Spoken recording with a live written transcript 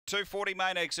240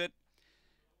 main exit.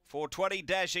 420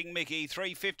 Dashing Mickey.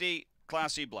 350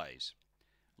 Classy Blaze.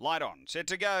 Light on. Set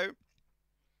to go.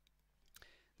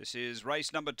 This is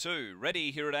race number 2.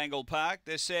 Ready here at Angle Park.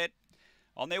 They're set.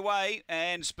 On their way,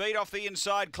 and speed off the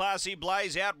inside. Classy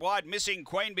Blaze out wide. Missing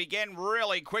Queen began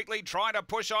really quickly, trying to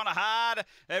push on hard.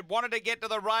 It wanted to get to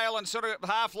the rail and sort of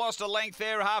half lost a length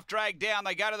there, half dragged down.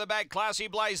 They go to the back. Classy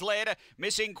Blaze led.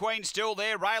 Missing Queen still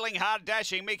there, railing hard.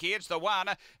 Dashing Mickey, it's the one.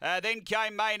 Then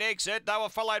came Main Exit. They were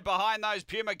followed behind those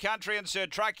Puma Country and Sir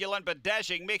Truculent, but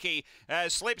Dashing Mickey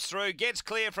slips through, gets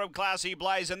clear from Classy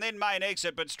Blaze, and then Main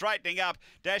Exit, but straightening up.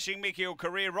 Dashing Mickey will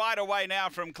career right away now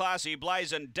from Classy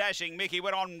Blaze, and Dashing Mickey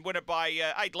went on, win it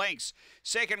by 8 lengths.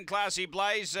 Second, Classy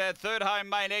Blaze. Third home,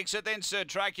 Main Exit. Then Sir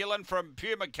Truculent from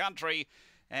Puma Country.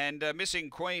 And Missing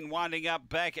Queen winding up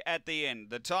back at the end.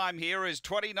 The time here is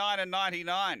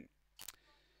 29:99.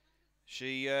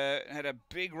 She had a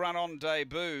big run on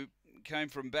debut. Came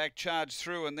from back, charged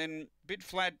through, and then a bit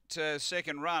flat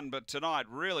second run. But tonight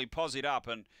really posied up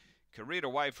and careered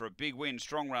away for a big win.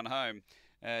 Strong run home.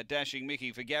 Dashing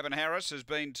Mickey for Gavin Harris has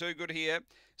been too good here.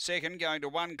 Second, going to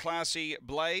 1 Classy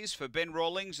Blaze for Ben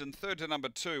Rawlings, and third to number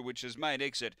 2, which is Main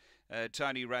Exit,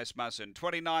 Tony Rasmussen.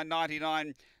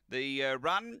 29.99 the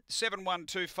run.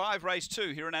 7125 race 2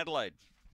 here in Adelaide.